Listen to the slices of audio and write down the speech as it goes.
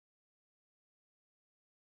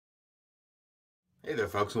Hey there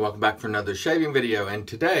folks, and welcome back for another shaving video. And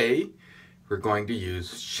today we're going to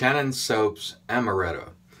use Shannon Soap's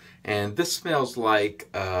Amaretto. And this smells like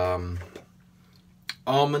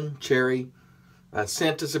almond, cherry.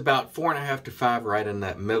 Scent is about 4.5 to 5, right in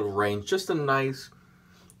that middle range. Just a nice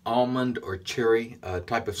almond or cherry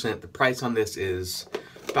type of scent. The price on this is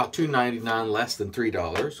about $2.99, less than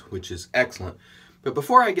 $3, which is excellent. But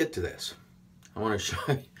before I get to this, I want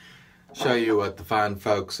to show you what the fine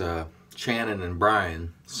folks Shannon and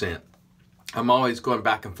Brian sent. I'm always going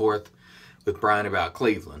back and forth with Brian about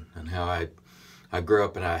Cleveland and how I grew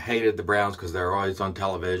up and I hated the Browns because they're always on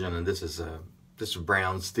television, and this is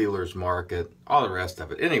Browns Steelers market, all the rest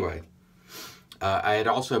of it. Anyway, I had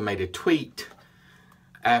also made a tweet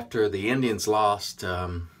after the Indians lost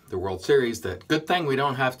the World Series that good thing we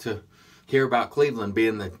don't have to hear about Cleveland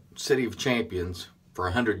being the city of champions for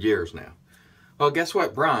 100 years now. Well, guess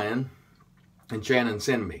what Brian and Shannon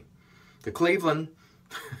send me? The Cleveland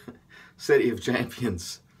City of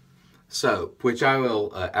Champions soap, which I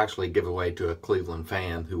will actually give away to a Cleveland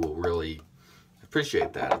fan who will really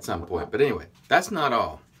appreciate that at some point. But anyway, that's not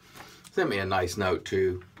all. Sent me a nice note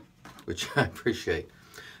too, which I appreciate.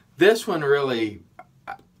 This one really,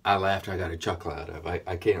 I laughed, I got a chuckle out of.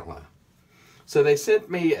 I can't lie. So they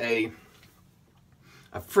sent me a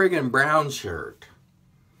friggin' brown shirt.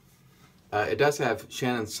 It does have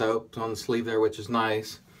Shannon Soap on the sleeve there, which is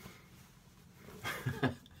nice.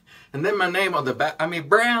 And then my name on the back. I mean,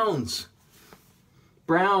 Browns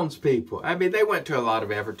people. I mean, they went to a lot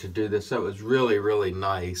of effort to do this, so it was really, really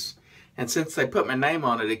nice. And since they put my name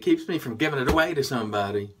on it, it keeps me from giving it away to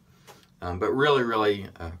somebody. But really, really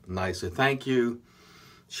nice. So thank you,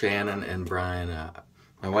 Shannon and Brian.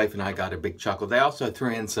 My wife and I got a big chuckle. They also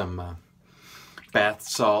threw in some bath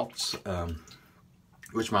salts,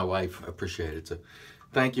 which my wife appreciated. So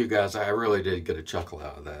thank you guys. I really did get a chuckle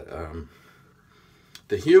out of that.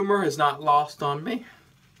 The humor is not lost on me,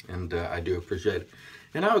 and I do appreciate it.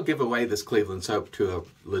 And I would give away this Cleveland soap to a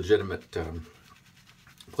legitimate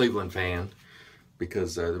Cleveland fan,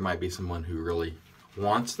 because there might be someone who really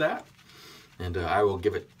wants that. And I will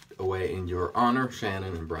give it away in your honor,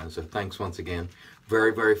 Shannon and Brian. So thanks once again.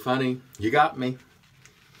 Very, very funny. You got me.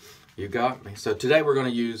 You got me. So today we're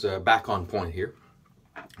going to use back on point here.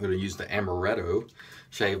 I'm going to use the Amaretto,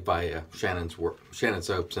 shaved by Shannon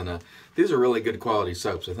Soaps, and these are really good quality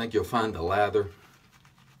soaps. I think you'll find the lather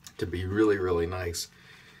to be really, really nice.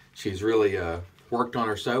 She's really worked on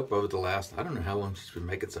her soap over the last, I don't know how long she's been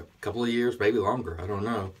making soap, a couple of years, maybe longer, I don't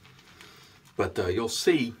know. But you'll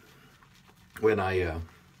see when I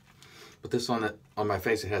put this on my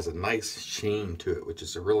face, it has a nice sheen to it, which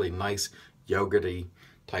is a really nice yogurty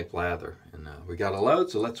type lather. And we got a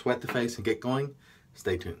load, so let's wet the face and get going.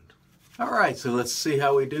 Stay tuned. All right, so let's see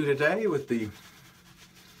how we do today with the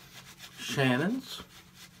Shannons.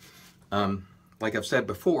 Like I've said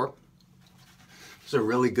before, it's a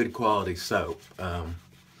really good quality soap. A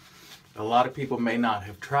lot of people may not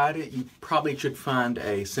have tried it. You probably should find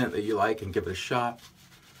a scent that you like and give it a shot,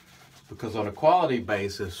 because on a quality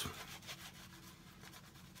basis,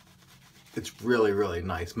 it's really, really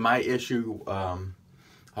nice. My issue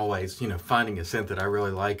always, finding a scent that I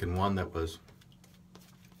really like and one that was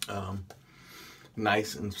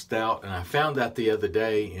nice and stout. And I found that the other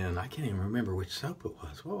day, and I can't even remember which soap it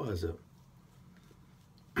was. What was it?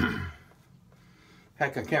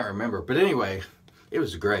 Heck, I can't remember. But anyway, it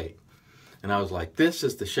was great. And I was like, this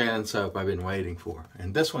is the Shannon soap I've been waiting for.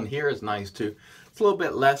 And this one here is nice too. It's a little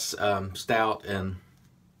bit less stout, and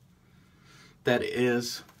that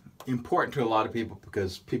is important to a lot of people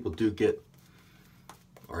because people do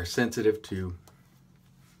are sensitive to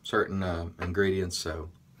certain ingredients. So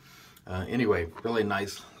anyway, really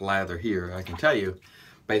nice lather here. I can tell you,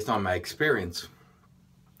 based on my experience,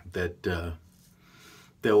 that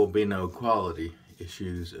there will be no quality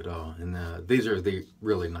issues at all. And these are the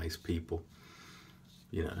really nice people.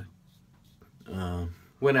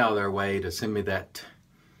 Went out of their way to send me that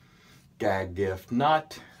gag gift,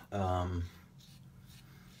 not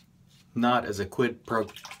as a quid pro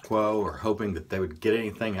quo or hoping that they would get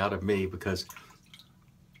anything out of me, because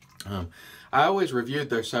I always reviewed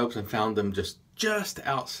their soaps and found them just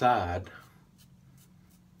outside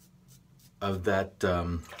of that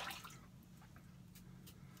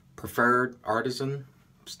preferred artisan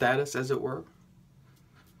status, as it were.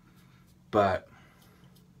 But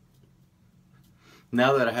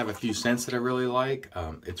now that I have a few scents that I really like,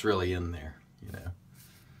 it's really in there,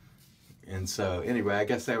 And so anyway, I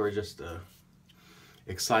guess they were just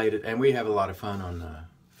excited, and we have a lot of fun on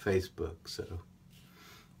Facebook. So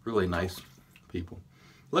really nice people.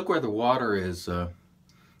 Look where the water is.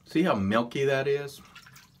 See how milky that is?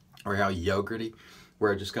 or how yogurty,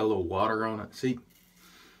 where it just got a little water on it. See,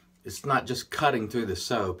 it's not just cutting through the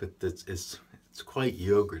soap. It's quite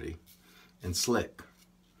yogurty and slick,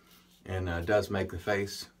 and does make the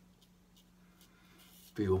face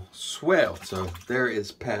feel swell. So there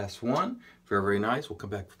is pass one. Very, very nice. We'll come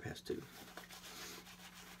back for pass two.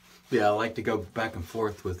 Yeah, I like to go back and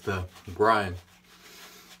forth with Brian,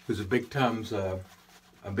 who's a big time,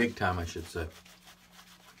 I should say,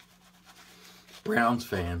 Browns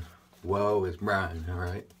fan. Whoa, it's Brian, all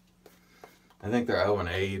right? I think they're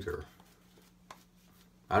 0-8, or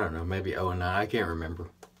I don't know, maybe 0-9. I can't remember.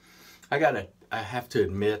 I have to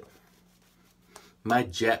admit, my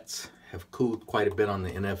Jets have cooled quite a bit on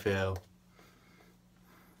the NFL.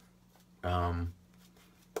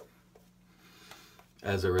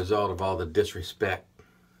 As a result of all the disrespect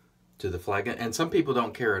to the flag. And some people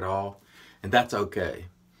don't care at all, and that's okay.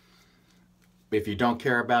 If you don't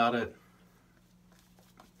care about it,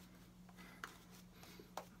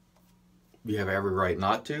 you have every right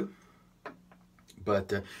not to.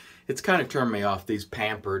 But it's kind of turned me off, these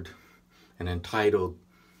pampered and entitled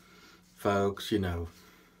folks, you know.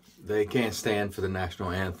 They can't stand for the national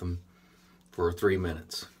anthem for 3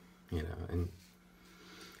 minutes, you know.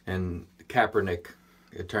 And Kaepernick,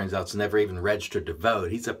 it turns out, is never even registered to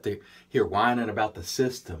vote. He's up there here whining about the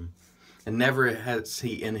system, and never has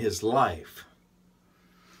he in his life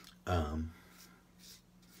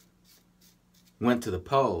went to the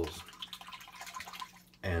polls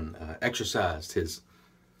and exercised his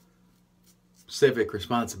civic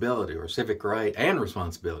responsibility, or civic right and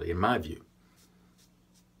responsibility, in my view.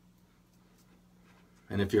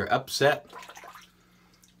 And if you're upset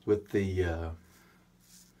with the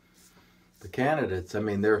candidates, I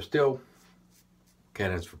mean, there are still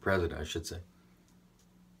candidates for president, I should say.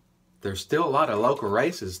 There's still a lot of local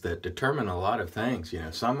races that determine a lot of things. You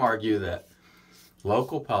know, some argue that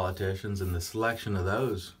local politicians and the selection of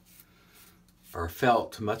those are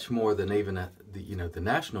felt much more than even at the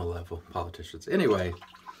national level politicians. Anyway,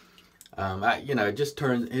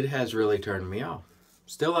 it has really turned me off.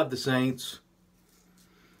 Still love the Saints.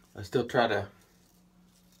 I still try to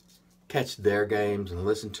catch their games and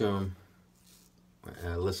listen to them.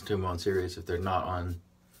 Listen to them on Sirius if they're not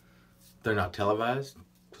televised,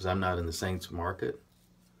 because I'm not in the Saints market.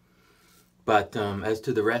 But as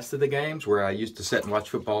to the rest of the games, where I used to sit and watch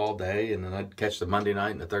football all day, and then I'd catch the Monday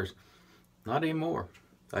night and the Thursday, not anymore.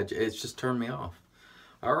 It's just turned me off.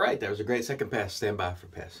 All right, that was a great second pass. Stand by for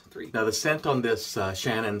pass three. Now the scent on this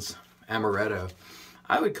Shannon's Amaretto,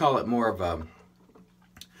 I would call it more of a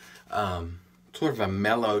sort of a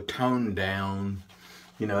mellow, toned down.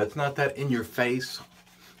 You know, it's not that in-your-face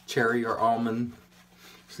cherry or almond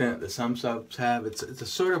scent that some soaps have. It's a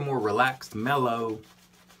sort of more relaxed, mellow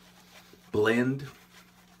blend,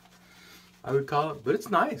 I would call it. But it's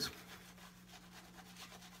nice.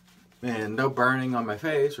 And no burning on my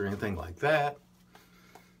face or anything like that.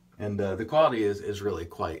 And the quality is really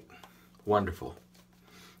quite wonderful.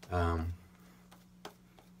 I've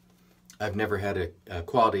never had a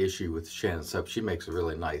quality issue with Shannon soap. She makes a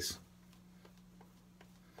really nice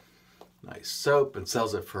soap and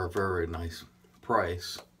sells it for a very nice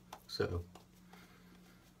price. So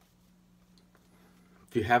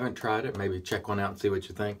if you haven't tried it, maybe check one out and see what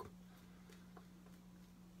you think.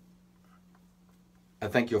 I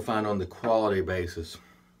think you'll find on the quality basis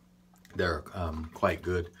they're quite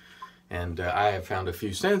good. And I have found a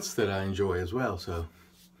few scents that I enjoy as well, so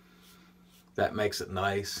that makes it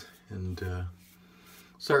nice, and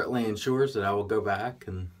certainly ensures that I will go back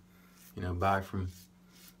and, you know, buy from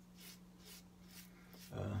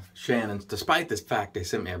Shannon's, despite the fact they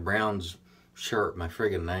sent me a Browns shirt with my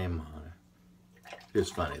friggin' name on it.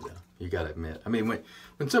 It's funny though, you gotta admit. I mean,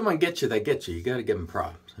 when someone gets you, they get you. You gotta give them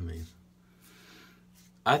props. I mean,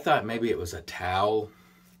 I thought maybe it was a towel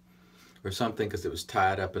or something, because it was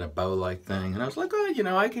tied up in a bow-like thing, and I was like, oh, you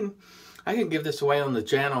know, I can give this away on the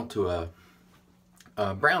channel to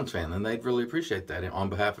a Browns fan, and they'd really appreciate that on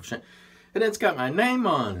behalf of Shannon. And it's got my name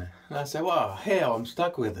on it, and I said, well, hell, I'm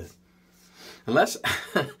stuck with it. Unless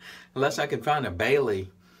I can find a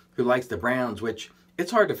Bailey who likes the Browns, which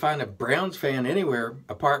it's hard to find a Browns fan anywhere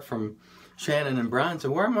apart from Shannon and Brian.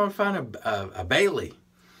 So where am I going to find a Bailey?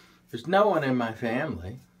 There's no one in my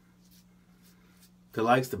family that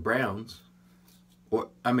likes the Browns. Or,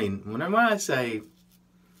 I mean, when I say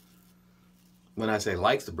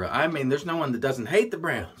likes the Browns, I mean there's no one that doesn't hate the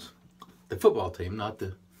Browns. The football team, not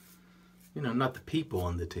the people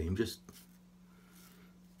on the team, just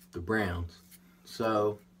the Browns.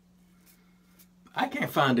 So I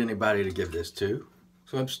can't find anybody to give this to,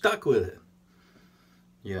 so I'm stuck with it.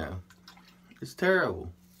 You know, it's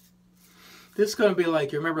terrible. This is going to be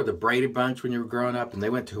like, you remember the Brady Bunch when you were growing up and they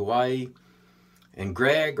went to Hawaii? And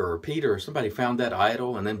Greg or Peter or somebody found that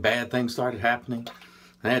idol and then bad things started happening.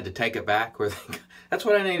 And they had to take it back. That's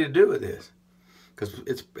what I need to do with this. Because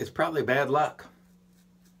it's probably bad luck.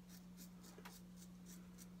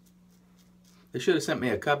 They should have sent me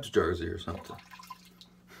a Cubs jersey or something.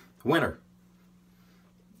 Winner.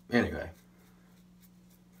 Anyway.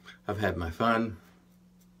 I've had my fun.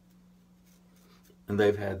 And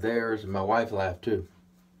they've had theirs. And my wife laughed too.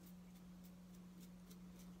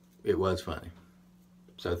 It was funny.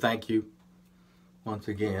 So thank you once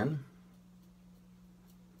again,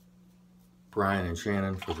 Brian and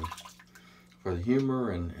Shannon, for the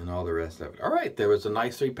humor and all the rest of it. All right, there was a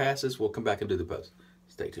nice 3 passes. We'll come back and do the post.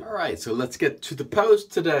 Stay tuned. All right, so let's get to the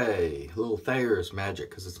post today. A little Thayer's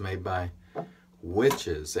magic because it's made by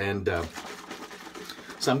witches. And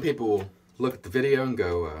some people will look at the video and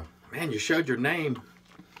go, man, you showed your name.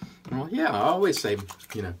 Well, yeah, I always say,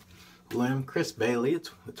 you know, I'm Chris Bailey.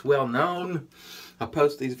 It's well known. I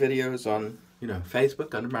post these videos on, you know,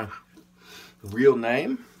 Facebook under my real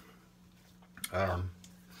name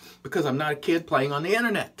because I'm not a kid playing on the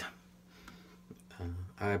internet.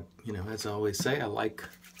 You know, as I always say, I like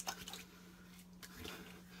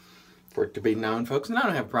for it to be known, folks. And I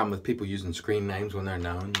don't have a problem with people using screen names when they're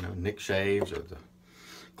known. You know, Nick Shaves or the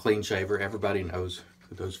Clean Shaver. Everybody knows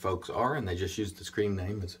who those folks are, and they just use the screen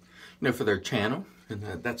name as, you know, for their channel, and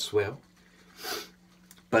that's swell.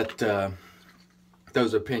 But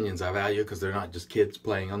those opinions I value because they're not just kids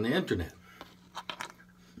playing on the internet.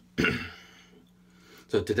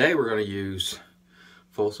 So today we're going to use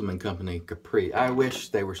Folsom & Company Capri. I wish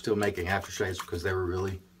they were still making aftershaves because they were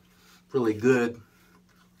really, really good.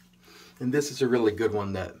 And this is a really good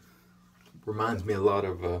one that reminds me a lot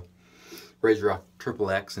of Razor Rock Triple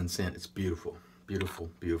X in scent. It's beautiful, beautiful,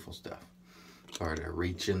 beautiful stuff. Sorry to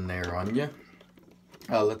reach in there on you.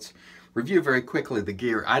 Let's review very quickly the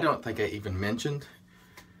gear. I don't think I even mentioned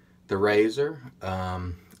the razor.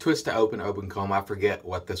 Twist to open comb. I forget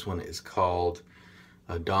what this one is called.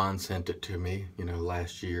 Dawn sent it to me, you know,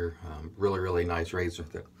 last year. Really, really nice razor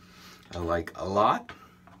that I like a lot.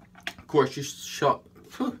 Of course, you saw,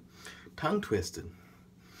 tongue twisted.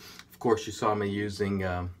 Of course, you saw me using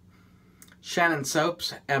Shannon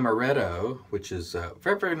Soap's Amaretto, which is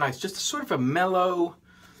very, very nice. Just sort of a mellow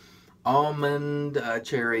almond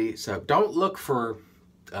cherry soap. Don't look for,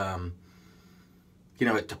 you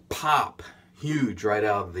know, it to pop huge right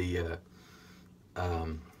out of the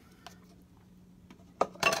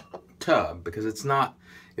tub, because it's not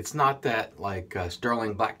that like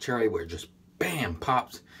sterling black cherry where it just bam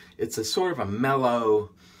pops. It's a sort of a mellow,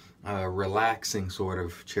 relaxing sort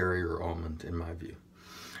of cherry or almond in my view.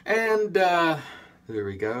 And there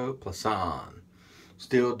we go, Plisson.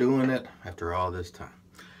 Still doing it after all this time.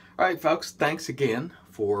 All right, folks, thanks again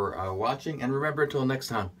for watching. And remember, until next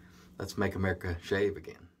time, let's make America shave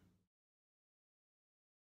again.